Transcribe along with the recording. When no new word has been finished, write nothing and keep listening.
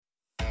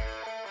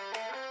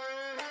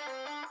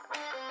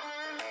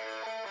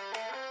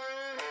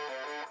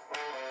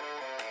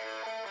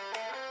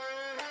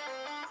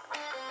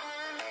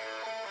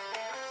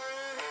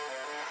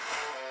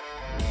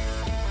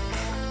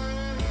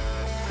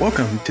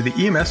Welcome to the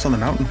EMS on the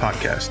Mountain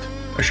podcast,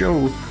 a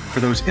show for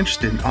those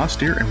interested in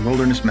austere and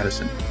wilderness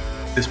medicine.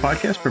 This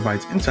podcast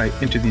provides insight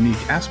into the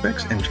unique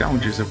aspects and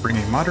challenges of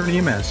bringing modern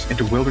EMS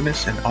into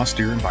wilderness and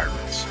austere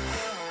environments.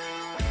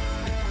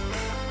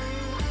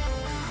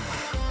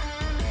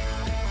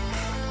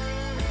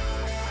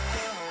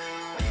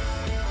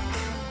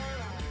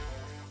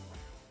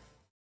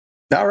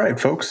 All right,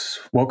 folks,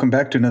 welcome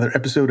back to another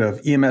episode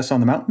of EMS on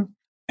the Mountain.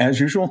 As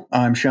usual,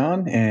 I'm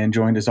Sean, and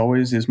joined as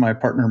always is my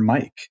partner,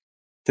 Mike.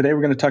 Today,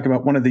 we're going to talk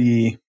about one of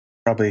the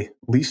probably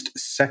least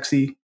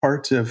sexy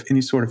parts of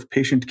any sort of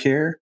patient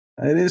care.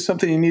 It is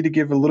something you need to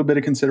give a little bit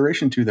of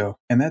consideration to, though,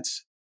 and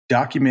that's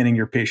documenting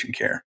your patient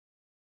care.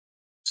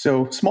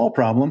 So, small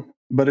problem,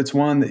 but it's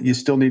one that you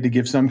still need to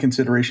give some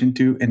consideration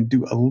to and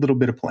do a little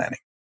bit of planning.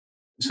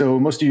 So,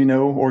 most of you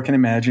know or can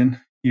imagine,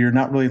 you're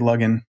not really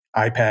lugging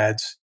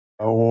iPads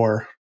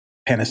or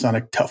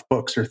Panasonic tough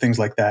books or things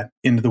like that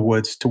into the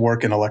woods to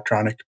work in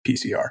electronic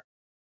PCR.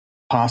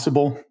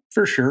 Possible,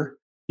 for sure.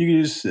 You can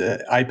use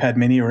iPad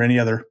mini or any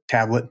other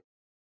tablet.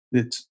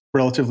 It's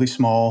relatively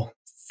small,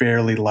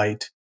 fairly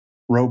light,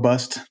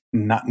 robust,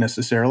 not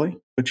necessarily,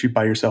 but you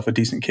buy yourself a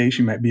decent case,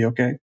 you might be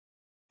okay.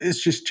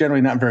 It's just generally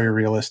not very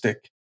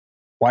realistic.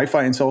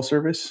 Wi-Fi and cell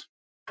service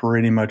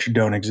pretty much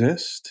don't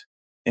exist.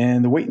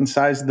 And the weight and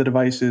size of the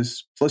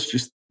devices, plus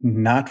just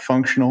not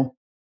functional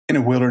in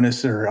a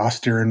wilderness or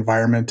austere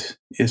environment,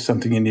 is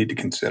something you need to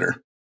consider.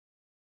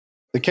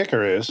 The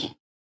kicker is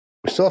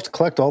we still have to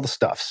collect all the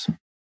stuffs.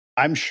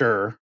 I'm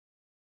sure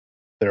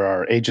there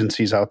are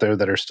agencies out there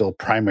that are still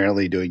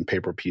primarily doing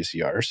paper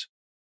PCRs.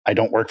 I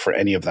don't work for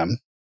any of them.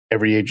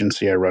 Every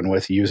agency I run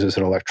with uses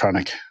an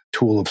electronic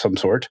tool of some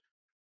sort.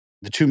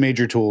 The two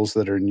major tools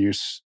that are in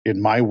use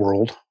in my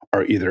world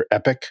are either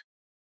Epic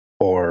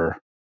or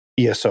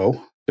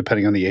ESO,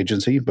 depending on the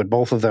agency, but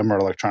both of them are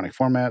electronic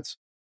formats.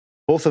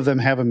 Both of them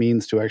have a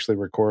means to actually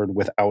record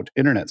without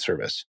internet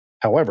service.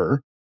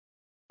 However,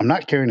 I'm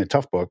not carrying a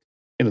tough book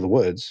into the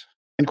woods.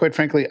 And quite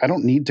frankly, I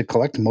don't need to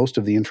collect most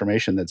of the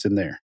information that's in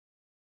there.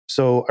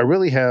 So I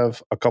really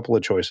have a couple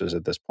of choices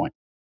at this point.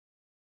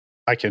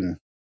 I can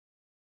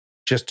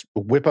just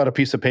whip out a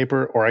piece of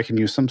paper, or I can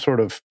use some sort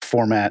of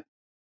format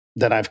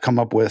that I've come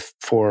up with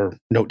for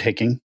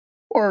note-taking,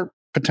 or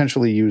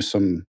potentially use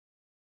some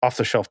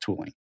off-the-shelf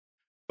tooling.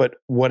 But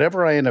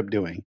whatever I end up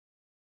doing,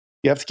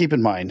 you have to keep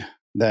in mind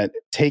that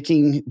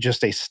taking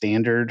just a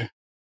standard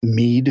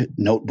Mead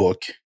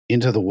notebook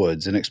into the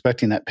woods and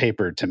expecting that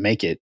paper to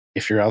make it,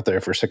 if you're out there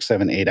for 6,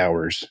 7, 8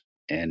 hours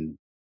and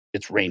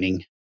it's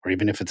raining, or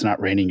even if it's not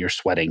raining, you're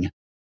sweating,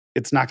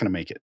 it's not going to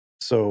make it.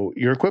 So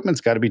your equipment's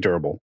got to be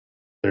durable.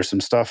 There's some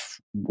stuff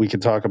we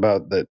could talk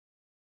about that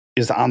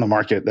is on the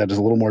market that is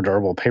a little more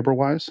durable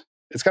paper-wise.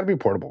 It's got to be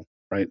portable,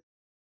 right?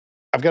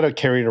 I've got to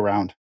carry it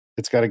around.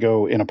 It's got to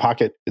go in a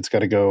pocket. It's got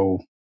to go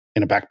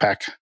in a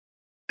backpack.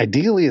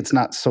 Ideally, it's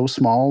not so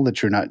small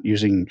that you're not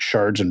using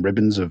shards and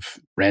ribbons of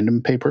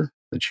random paper,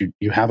 that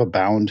you have a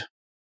bound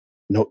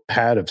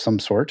notepad of some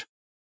sort.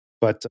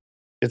 But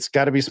it's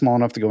got to be small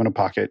enough to go in a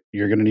pocket.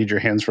 You're going to need your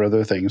hands for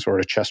other things, or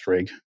a chest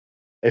rig.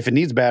 If it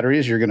needs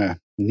batteries, you're going to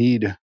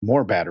need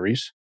more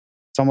batteries.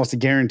 It's almost a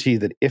guarantee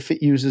that if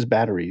it uses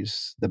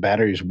batteries, the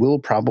batteries will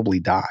probably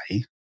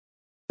die.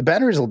 The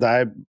batteries will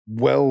die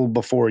well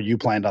before you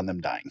planned on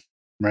them dying,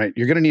 right?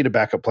 You're going to need a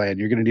backup plan.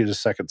 You're going to need a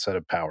second set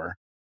of power.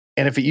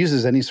 And if it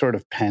uses any sort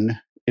of pen,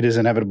 it is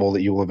inevitable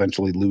that you will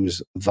eventually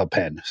lose the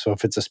pen. So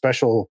if it's a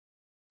special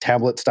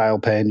tablet-style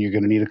pen, you're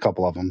going to need a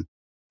couple of them.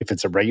 If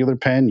it's a regular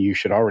pen, you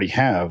should already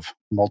have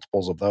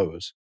multiples of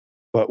those.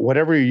 But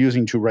whatever you're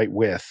using to write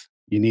with,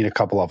 you need a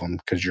couple of them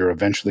because you're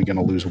eventually going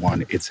to lose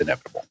one. It's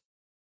inevitable.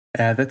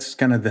 That's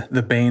kind of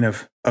the bane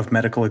of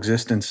medical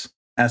existence.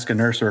 Ask a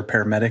nurse or a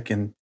paramedic,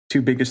 and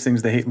two biggest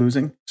things they hate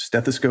losing,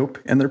 stethoscope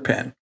and their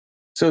pen.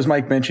 So as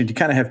Mike mentioned, you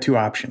kind of have two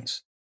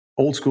options.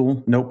 Old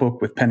school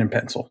notebook with pen and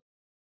pencil.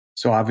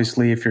 So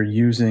obviously, if you're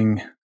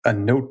using a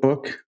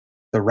notebook,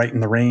 the Write in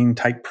the Rain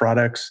type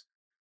products,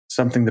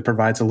 something that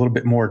provides a little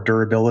bit more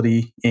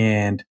durability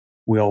and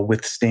will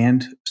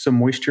withstand some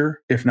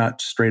moisture, if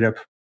not straight up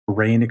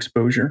rain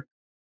exposure,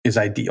 is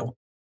ideal.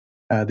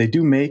 They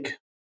do make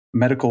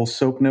medical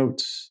soap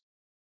notes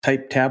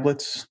type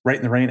tablets. Write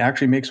in the Rain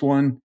actually makes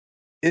one.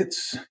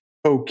 It's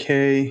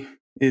okay.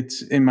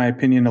 It's, in my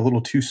opinion, a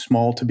little too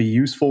small to be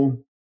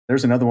useful.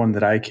 There's another one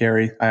that I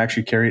carry. I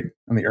actually carry it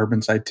on the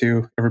urban side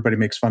too. Everybody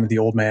makes fun of the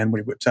old man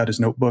when he whips out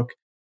his notebook,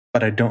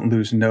 but I don't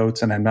lose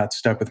notes and I'm not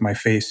stuck with my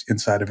face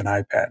inside of an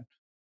iPad.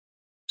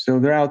 So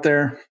they're out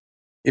there.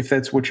 If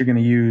that's what you're going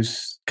to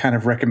use, kind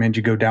of recommend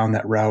you go down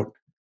that route.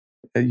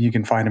 You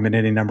can find them in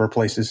any number of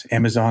places.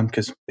 Amazon,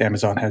 because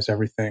Amazon has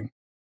everything.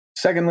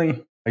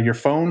 Secondly, your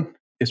phone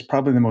is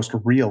probably the most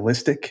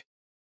realistic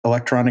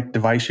electronic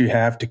device you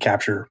have to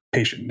capture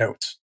patient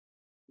notes.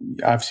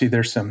 Obviously,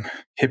 there's some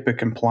HIPAA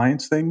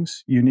compliance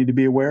things you need to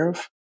be aware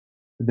of.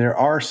 There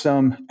are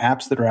some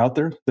apps that are out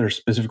there that are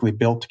specifically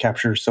built to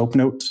capture soap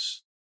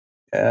notes.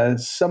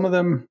 Some of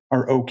them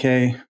are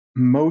okay.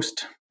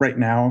 Most right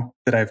now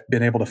that I've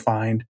been able to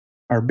find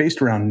are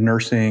based around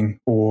nursing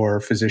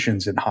or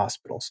physicians in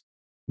hospitals.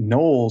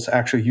 Knowles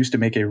actually used to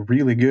make a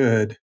really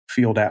good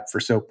field app for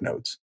soap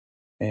nodes.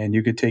 And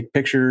you could take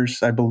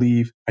pictures, I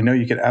believe. I know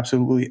you could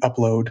absolutely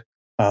upload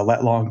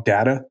lat long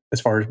data as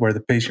far as where the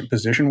patient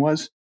position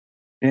was.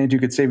 And you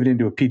could save it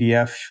into a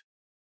PDF.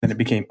 Then it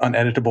became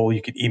uneditable.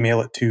 You could email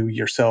it to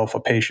yourself,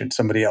 a patient,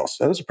 somebody else.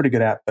 So that was a pretty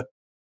good app, but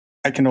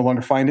I can no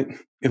longer find it,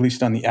 at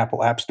least on the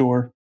Apple App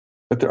Store.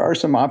 But there are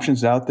some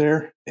options out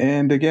there.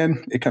 And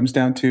again, it comes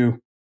down to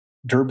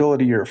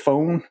durability of your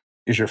phone.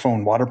 Is your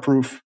phone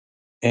waterproof?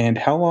 And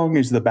how long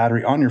is the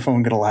battery on your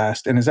phone going to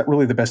last? And is that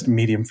really the best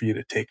medium for you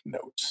to take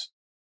notes?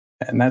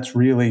 And that's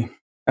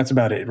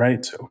about it,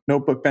 right? So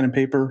notebook, pen and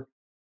paper,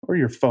 or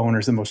your phone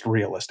is the most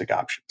realistic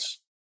options.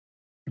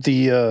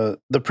 The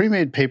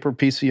pre-made paper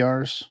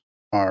PCRs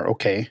are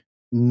okay.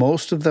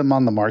 Most of them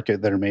on the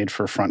market that are made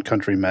for front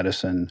country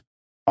medicine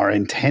are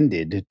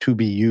intended to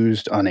be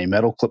used on a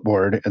metal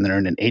clipboard, and they're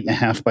in an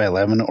 8.5 by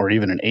 11 or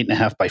even an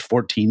 8.5 by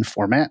 14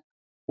 format,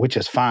 which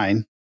is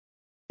fine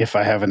if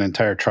I have an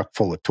entire truck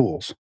full of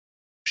tools.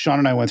 Sean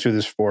and I went through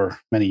this for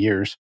many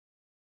years.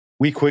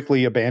 We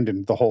quickly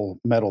abandoned the whole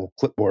metal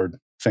clipboard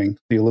thing,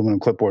 the aluminum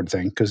clipboard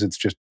thing, because it's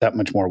just that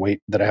much more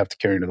weight that I have to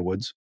carry into the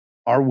woods.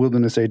 Our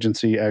wilderness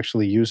agency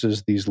actually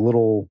uses these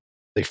little,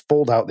 they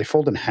fold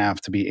in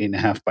half to be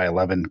 8.5 by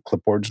 11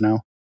 clipboards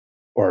now.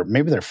 Or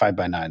maybe they're 5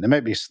 by 9. They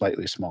might be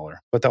slightly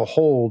smaller, but they've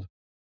got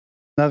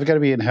to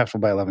be 8.5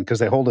 by 11 because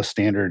they hold a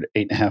standard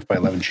 8.5 by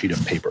 11 sheet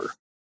of paper.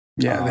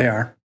 Yeah, they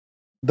are.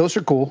 Those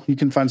are cool. You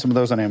can find some of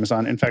those on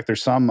Amazon. In fact,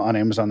 there's some on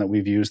Amazon that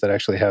we've used that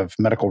actually have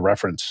medical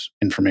reference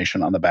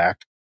information on the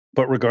back.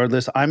 But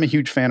regardless, I'm a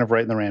huge fan of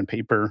Right in the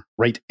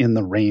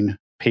Rain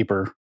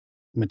paper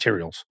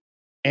materials.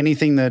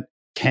 Anything that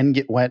can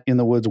get wet in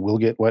the woods will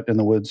get wet in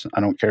the woods.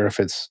 I don't care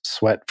if it's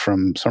sweat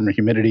from summer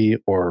humidity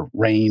or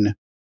rain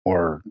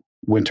or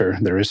winter.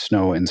 There is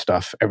snow and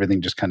stuff.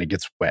 Everything just kind of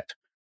gets wet.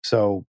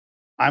 So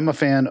I'm a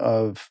fan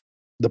of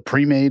the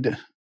pre-made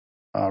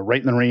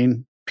Right in the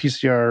Rain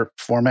PCR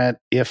format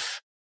if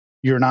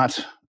you're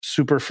not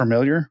super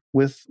familiar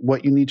with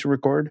what you need to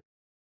record.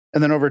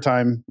 And then over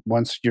time,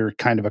 once you're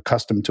kind of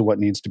accustomed to what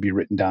needs to be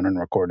written down and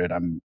recorded,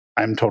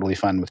 I'm totally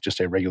fine with just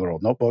a regular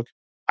old notebook.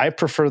 I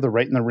prefer the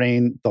Right in the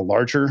Rain, the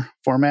larger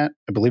format.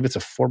 I believe it's a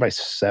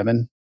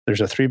 4x7.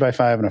 There's a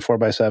 3x5 and a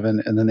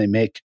 4x7, and then they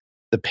make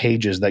the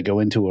pages that go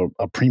into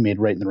a pre-made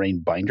Right in the Rain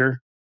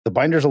binder. The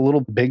binder's a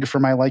little big for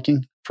my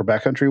liking for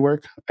backcountry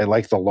work. I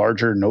like the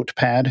larger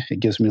notepad. It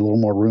gives me a little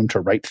more room to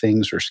write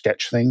things or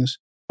sketch things.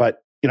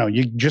 But,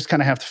 you just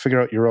kind of have to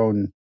figure out your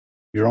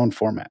own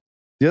format.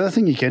 The other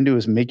thing you can do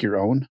is make your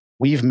own.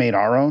 We've made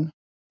our own.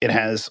 It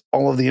has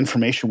all of the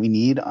information we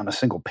need on a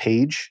single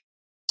page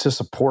to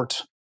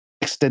support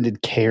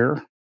extended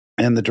care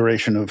and the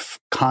duration of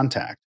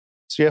contact.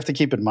 So you have to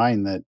keep in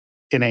mind that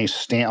in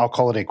I'll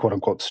call it a quote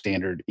unquote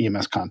standard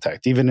EMS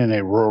contact, even in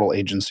a rural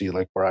agency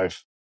like where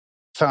I've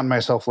found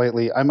myself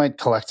lately, I might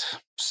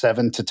collect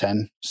 7 to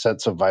 10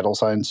 sets of vital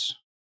signs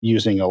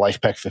using a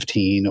LifePak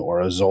 15 or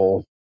a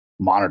Zoll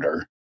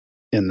monitor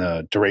in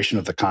the duration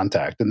of the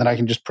contact. And then I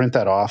can just print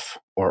that off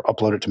or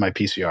upload it to my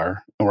PCR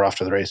and we're off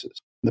to the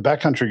races. In the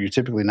backcountry, you're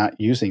typically not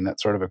using that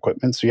sort of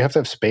equipment. So you have to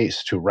have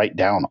space to write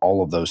down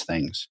all of those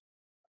things.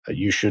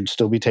 You should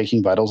still be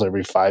taking vitals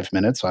every 5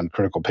 minutes on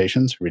critical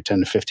patients, every 10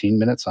 to 15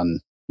 minutes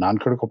on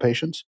non-critical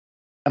patients.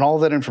 And all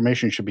of that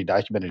information should be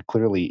documented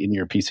clearly in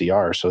your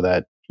PCR so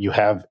that you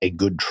have a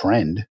good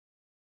trend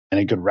and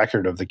a good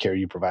record of the care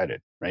you provided,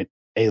 right?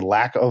 A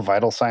lack of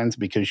vital signs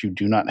because you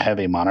do not have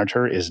a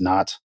monitor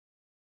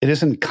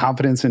isn't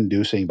confidence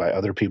inducing by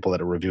other people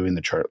that are reviewing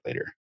the chart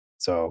later.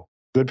 So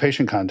good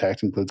patient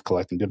contact includes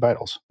collecting good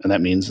vitals. And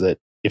that means that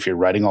if you're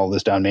writing all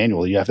this down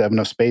manually, you have to have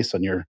enough space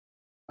on your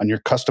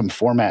custom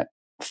format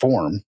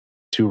form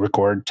to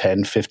record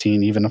 10,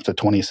 15, even up to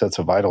 20 sets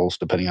of vitals,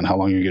 depending on how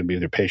long you're going to be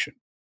with your patient.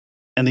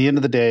 And at the end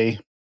of the day,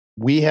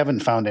 we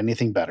haven't found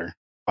anything better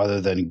other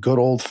than good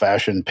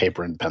old-fashioned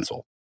paper and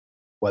pencil.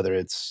 Whether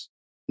it's,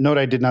 note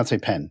I did not say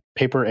pen,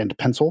 paper and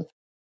pencil,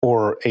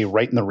 or a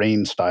Right in the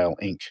Rain style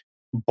ink.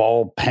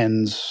 Ball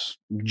pens,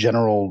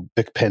 general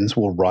Bic pens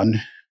will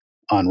run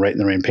on Right in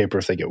the Rain paper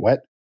if they get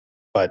wet.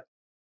 But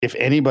if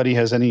anybody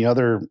has any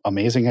other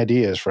amazing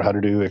ideas for how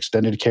to do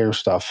extended care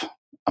stuff,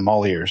 I'm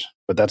all ears.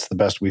 But that's the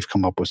best we've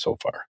come up with so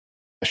far.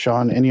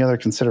 Sean, any other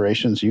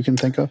considerations you can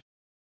think of?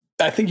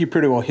 I think you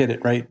pretty well hit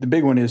it, right? The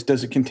big one is,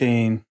 does it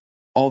contain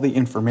all the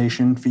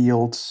information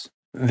fields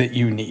that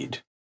you need?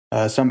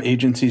 Some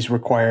agencies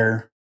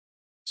require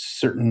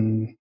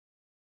certain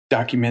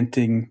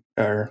documentation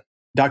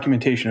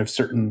of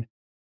certain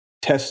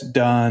tests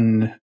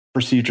done,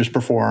 procedures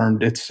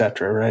performed,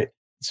 etc., right?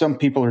 Some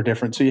people are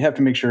different. So you have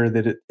to make sure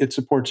that it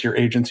supports your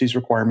agency's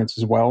requirements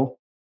as well.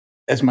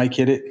 As Mike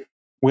hit it,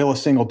 will a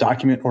single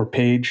document or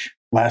page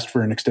last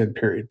for an extended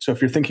period? So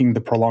if you're thinking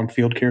the prolonged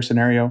field care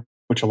scenario,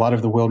 which a lot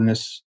of the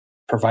wilderness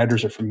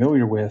providers are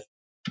familiar with,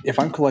 if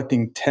I'm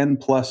collecting 10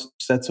 plus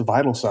sets of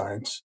vital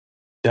signs,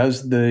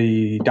 does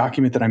the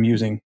document that I'm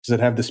using, does it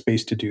have the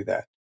space to do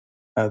that?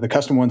 The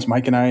custom ones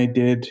Mike and I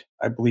did,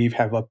 I believe,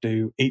 have up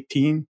to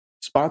 18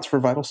 spots for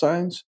vital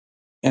signs.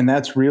 And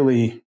that's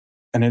really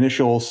an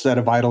initial set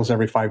of vitals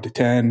every 5 to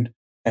 10.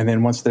 And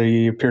then once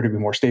they appear to be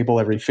more stable,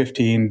 every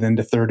 15, then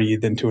to 30,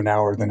 then to an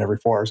hour, then every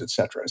 4 hours, et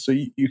cetera. So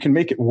you can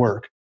make it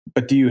work,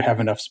 but do you have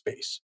enough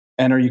space?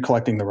 And are you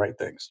collecting the right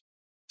things?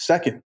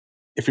 Second,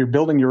 if you're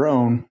building your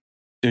own,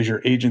 does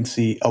your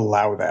agency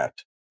allow that?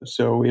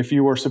 So if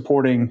you are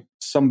supporting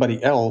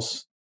somebody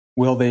else,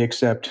 will they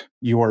accept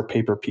your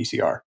paper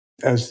PCR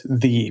as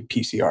the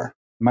PCR?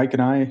 Mike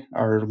and I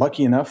are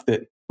lucky enough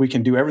that we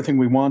can do everything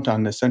we want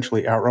on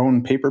essentially our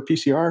own paper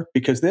PCR,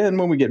 because then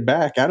when we get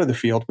back out of the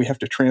field, we have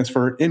to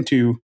transfer it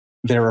into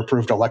their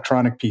approved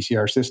electronic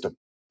PCR system.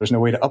 There's no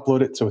way to upload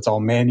it, so it's all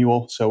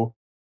manual. So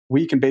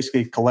we can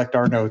basically collect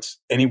our notes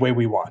any way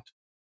we want.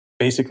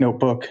 Basic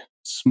notebook,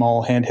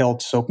 small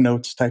handheld soap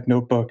notes type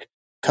notebook,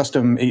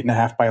 custom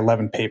 8.5 by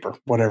 11 paper,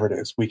 whatever it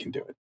is, we can do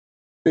it.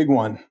 Big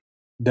one,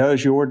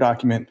 does your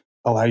document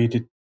allow you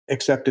to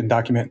accept and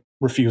document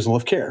refusal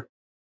of care?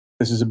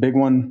 This is a big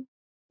one.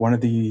 One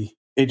of the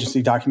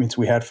agency documents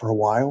we had for a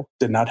while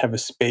did not have a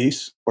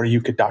space where you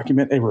could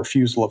document a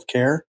refusal of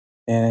care.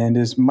 And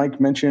as Mike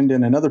mentioned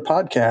in another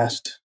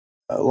podcast,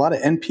 a lot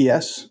of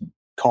NPS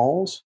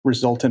calls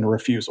result in a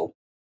refusal.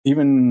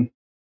 Even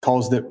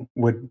calls that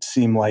would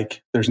seem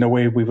like there's no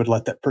way we would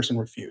let that person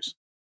refuse.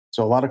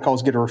 So a lot of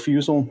calls get a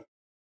refusal.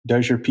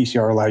 Does your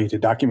PCR allow you to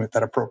document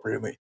that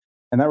appropriately?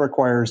 And that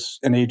requires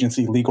an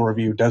agency legal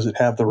review. Does it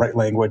have the right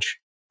language?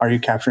 Are you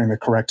capturing the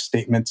correct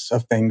statements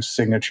of things,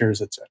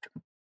 signatures, etc.?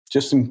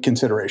 Just some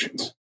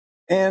considerations.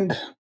 And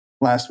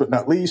last but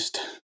not least,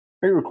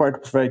 are you required to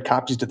provide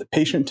copies to the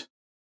patient,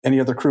 any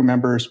other crew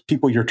members,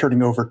 people you're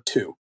turning over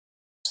to?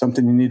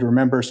 Something you need to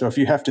remember. So if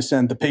you have to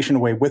send the patient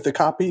away with a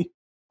copy,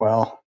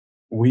 well,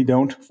 we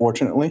don't,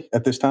 fortunately,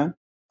 at this time.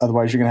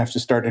 Otherwise, you're going to have to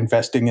start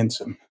investing in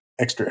some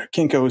extra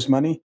Kinko's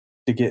money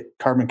to get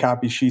carbon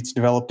copy sheets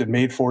developed and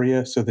made for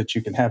you so that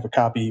you can have a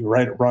copy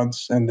right at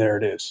once, and there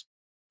it is.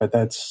 But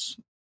that's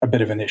a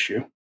bit of an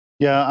issue.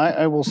 Yeah,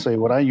 I will say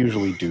what I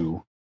usually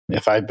do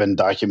if I've been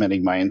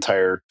documenting my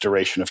entire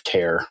duration of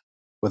care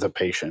with a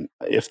patient,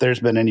 if there's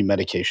been any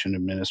medication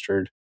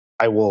administered,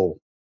 I will,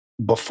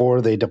 before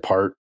they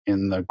depart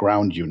in the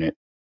ground unit,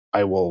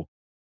 I will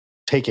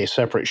take a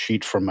separate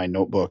sheet from my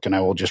notebook and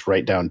I will just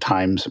write down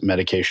times,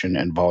 medication,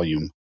 and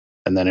volume,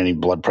 and then any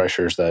blood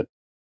pressures that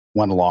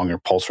went along or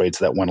pulse rates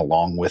that went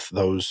along with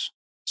those.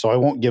 So I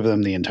won't give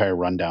them the entire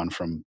rundown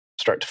from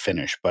start to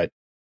finish. But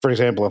for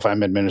example, if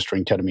I'm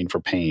administering ketamine for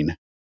pain,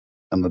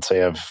 and let's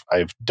say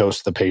I've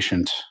dosed the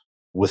patient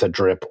with a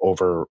drip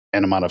over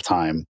an amount of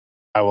time,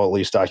 I will at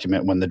least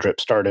document when the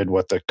drip started,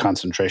 what the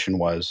concentration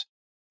was.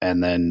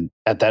 And then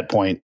at that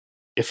point,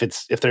 if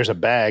there's a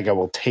bag, I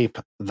will tape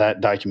that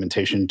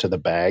documentation to the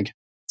bag.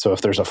 So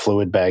if there's a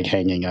fluid bag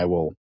hanging, I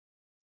will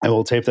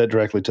tape that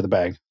directly to the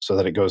bag so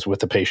that it goes with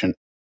the patient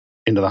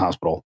into the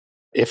hospital.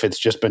 If it's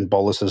just been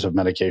boluses of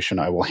medication,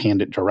 I will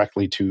hand it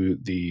directly to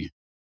the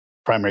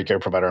primary care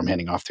provider I'm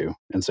handing off to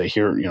and say,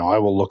 here, I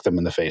will look them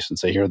in the face and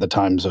say, here are the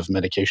times of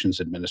medications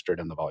administered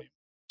and the volume.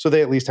 So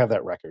they at least have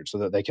that record so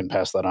that they can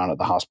pass that on at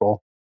the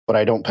hospital. But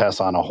I don't pass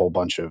on a whole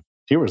bunch of,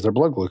 here was their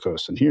blood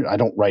glucose. And here, I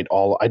don't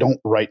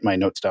write my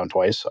notes down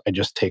twice. I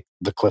just take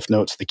the cliff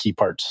notes, the key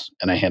parts,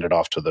 and I hand it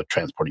off to the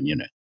transporting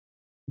unit.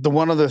 The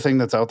one other thing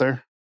that's out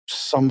there,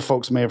 some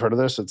folks may have heard of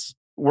this.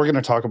 We're going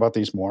to talk about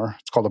these more.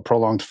 It's called a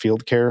prolonged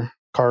field care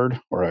card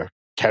or a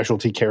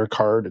casualty care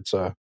card. It's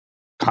a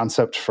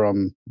concept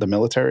from the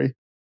military.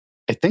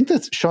 I think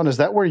that's, Sean, is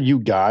that where you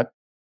got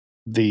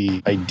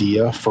the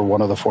idea for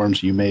one of the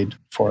forms you made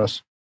for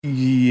us?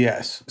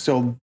 Yes.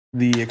 So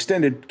the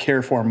extended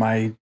care form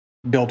I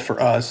built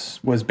for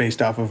us was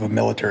based off of a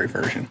military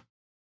version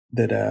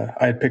that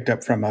I had picked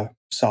up from a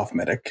soft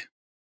medic.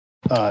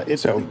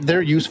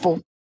 They're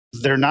useful.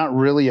 They're not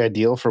really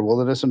ideal for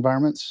wilderness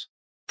environments,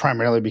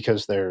 primarily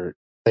because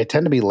they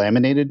tend to be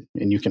laminated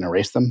and you can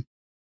erase them,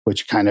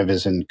 which kind of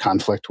is in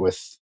conflict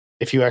with,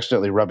 if you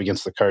accidentally rub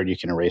against the card, you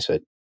can erase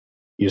it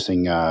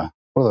using one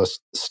of those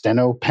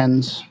steno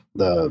pens.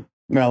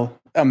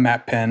 A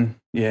map pen.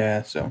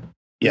 Yeah. So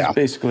yeah,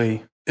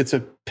 basically it's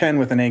a pen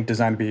with an ink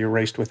designed to be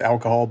erased with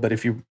alcohol, but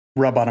if you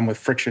rub on them with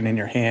friction in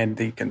your hand,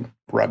 you can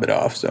rub it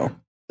off. So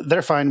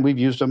they're fine. We've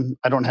used them.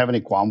 I don't have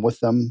any qualm with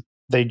them.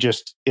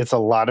 It's a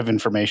lot of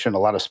information, a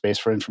lot of space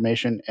for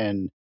information.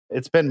 And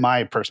it's been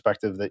my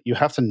perspective that you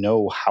have to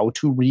know how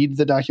to read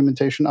the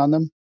documentation on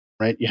them,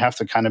 right? You have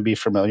to kind of be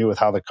familiar with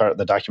how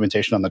the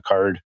documentation on the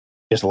card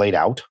is laid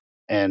out.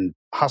 And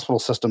hospital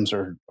systems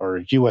or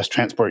U.S.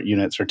 transport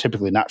units are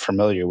typically not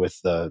familiar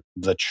with the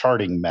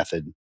charting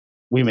method.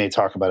 We may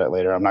talk about it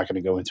later. I'm not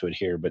going to go into it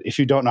here. But if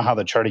you don't know how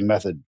the charting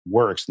method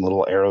works and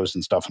little arrows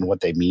and stuff and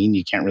what they mean,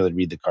 you can't really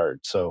read the card.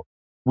 So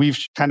we've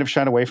kind of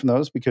shied away from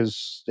those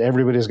because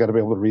everybody's got to be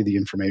able to read the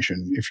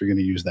information if you're going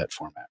to use that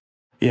format.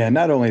 Yeah,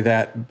 not only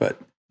that, but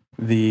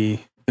the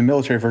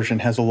military version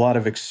has a lot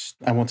of,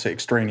 I won't say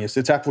extraneous,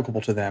 it's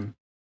applicable to them,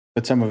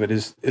 but some of it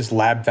is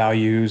lab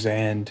values,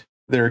 and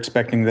they're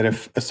expecting that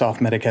if a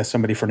soft medic has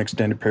somebody for an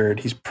extended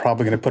period, he's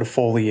probably going to put a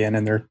Foley in,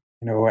 and they're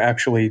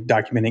actually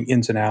documenting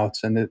ins and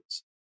outs, and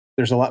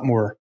there's a lot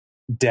more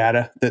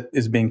data that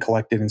is being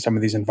collected in some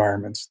of these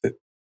environments that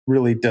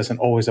really doesn't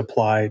always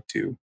apply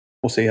to,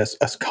 we'll say,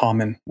 us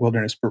common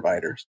wilderness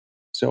providers.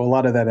 So a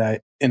lot of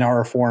that in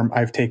our form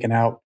I've taken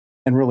out,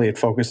 and really it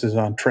focuses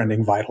on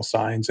trending vital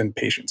signs and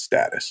patient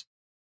status.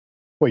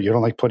 Wait, you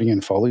don't like putting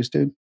in Foley's,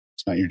 dude?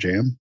 It's not your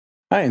jam?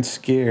 I ain't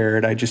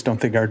scared. I just don't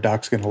think our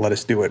doc's going to let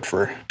us do it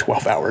for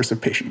 12 hours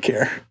of patient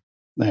care.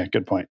 Yeah,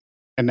 good point.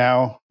 And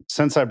now,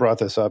 since I brought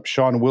this up,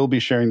 Sean will be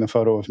sharing the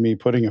photo of me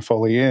putting a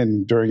Foley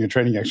in during a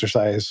training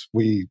exercise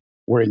we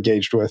were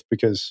engaged with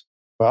because,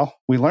 well,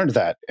 we learned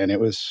that and it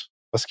was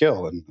a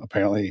skill. And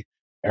apparently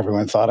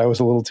everyone thought I was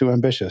a little too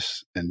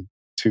ambitious and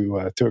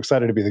too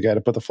excited to be the guy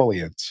to put the Foley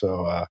in.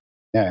 So,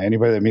 yeah,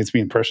 anybody that meets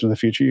me in person in the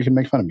future, you can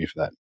make fun of me for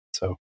that.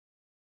 So,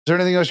 is there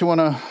anything else you want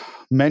to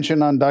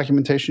mention on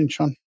documentation,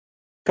 Sean?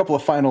 A couple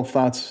of final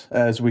thoughts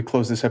as we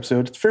close this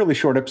episode. It's a fairly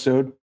short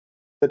episode,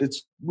 but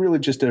it's really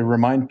just to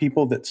remind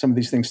people that some of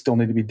these things still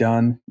need to be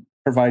done,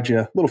 provide you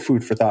a little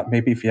food for thought,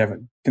 maybe if you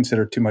haven't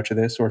considered too much of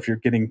this, or if you're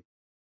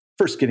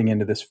first getting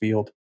into this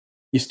field.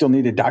 You still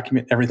need to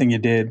document everything you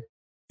did.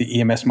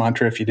 The EMS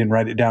mantra, if you didn't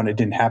write it down, it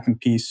didn't happen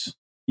piece,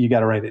 you got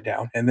to write it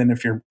down. And then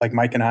if you're like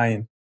Mike and I,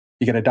 and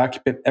you got to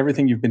document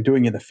everything you've been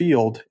doing in the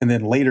field, and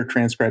then later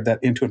transcribe that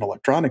into an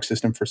electronic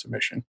system for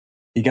submission.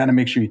 You got to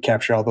make sure you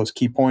capture all those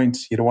key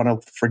points. You don't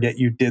want to forget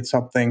you did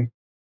something,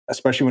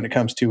 especially when it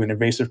comes to an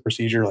invasive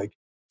procedure like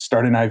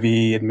start an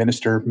IV,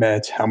 administer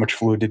meds, how much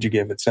fluid did you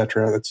give, et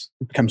cetera. It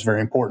becomes very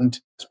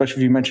important,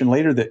 especially if you mention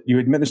later that you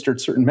administered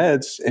certain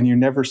meds and you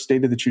never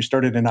stated that you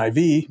started an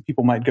IV.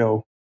 People might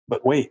go,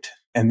 but wait.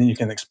 And then you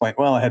can explain,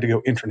 well, I had to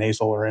go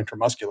intranasal or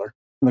intramuscular.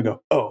 And they'll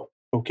go, oh,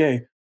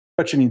 okay.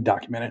 But you need to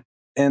document it.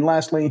 And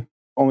lastly,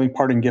 only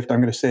parting gift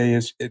I'm going to say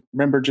is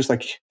remember, just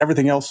like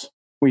everything else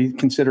we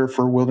consider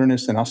for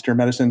wilderness and austere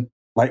medicine,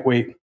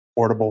 lightweight,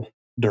 portable,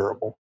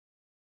 durable.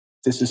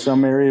 This is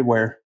some area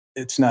where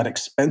it's not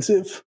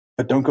expensive,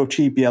 but don't go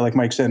cheap. Yeah, like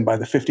Mike said, buy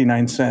the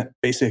 59-cent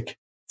basic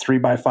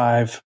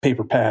 3x5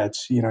 paper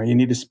pads. You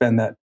need to spend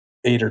that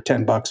 $8 or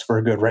 $10 for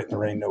a good Write in the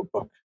Rain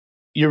notebook.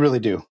 You really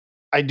do.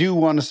 I do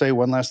want to say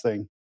one last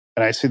thing,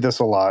 and I see this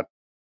a lot.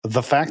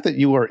 The fact that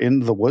you are in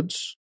the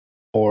woods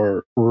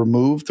or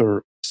removed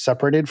or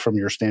separated from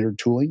your standard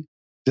tooling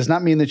does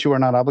not mean that you are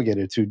not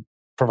obligated to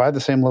provide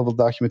the same level of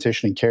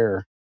documentation and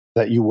care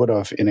that you would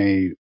have in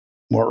a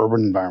more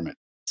urban environment.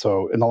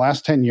 So in the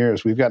last 10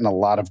 years, we've gotten a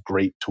lot of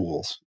great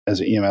tools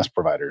as EMS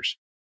providers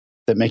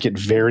that make it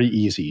very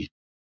easy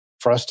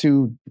for us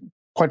to,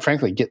 quite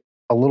frankly, get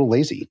a little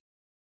lazy.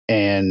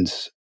 And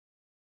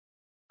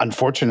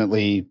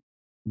unfortunately,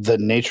 the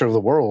nature of the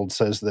world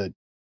says that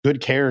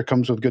good care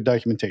comes with good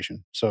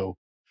documentation. So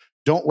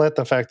don't let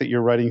the fact that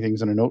you're writing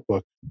things in a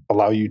notebook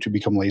allow you to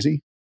become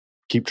lazy.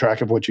 Keep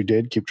track of what you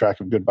did. Keep track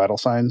of good vital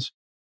signs.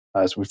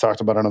 As we've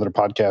talked about on other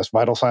podcasts,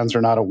 vital signs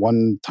are not a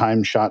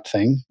one-time shot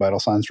thing. Vital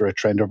signs are a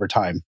trend over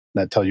time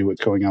that tell you what's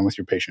going on with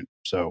your patient.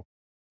 So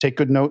take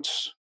good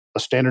notes.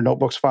 A standard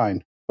notebook's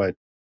fine, but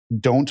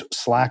don't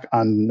slack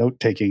on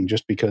note-taking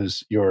just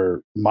because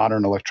your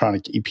modern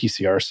electronic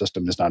EPCR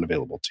system is not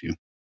available to you.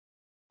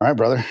 All right,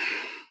 brother.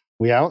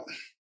 We out?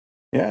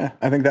 Yeah,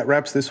 I think that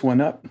wraps this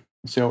one up.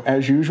 So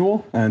as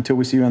usual, until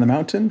we see you on the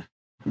mountain,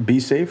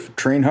 be safe,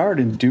 train hard,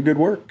 and do good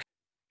work.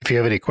 If you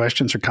have any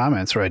questions or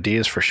comments or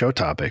ideas for show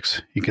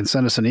topics, you can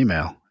send us an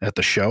email at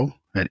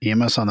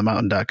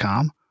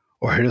theshow@emsonthemountain.com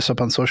or hit us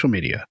up on social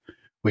media.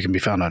 We can be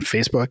found on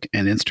Facebook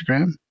and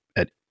Instagram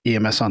at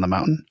EMS on the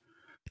Mountain,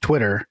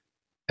 Twitter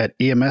at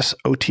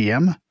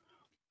EMSOTM,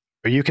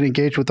 or you can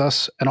engage with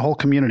us and a whole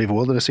community of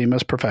wilderness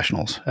EMS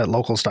professionals at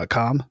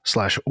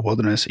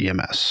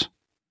locals.com/wilderness-EMS.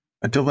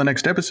 Until the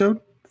next episode,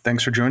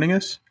 thanks for joining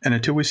us. And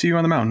until we see you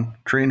on the mountain,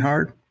 train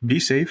hard,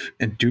 be safe,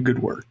 and do good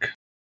work.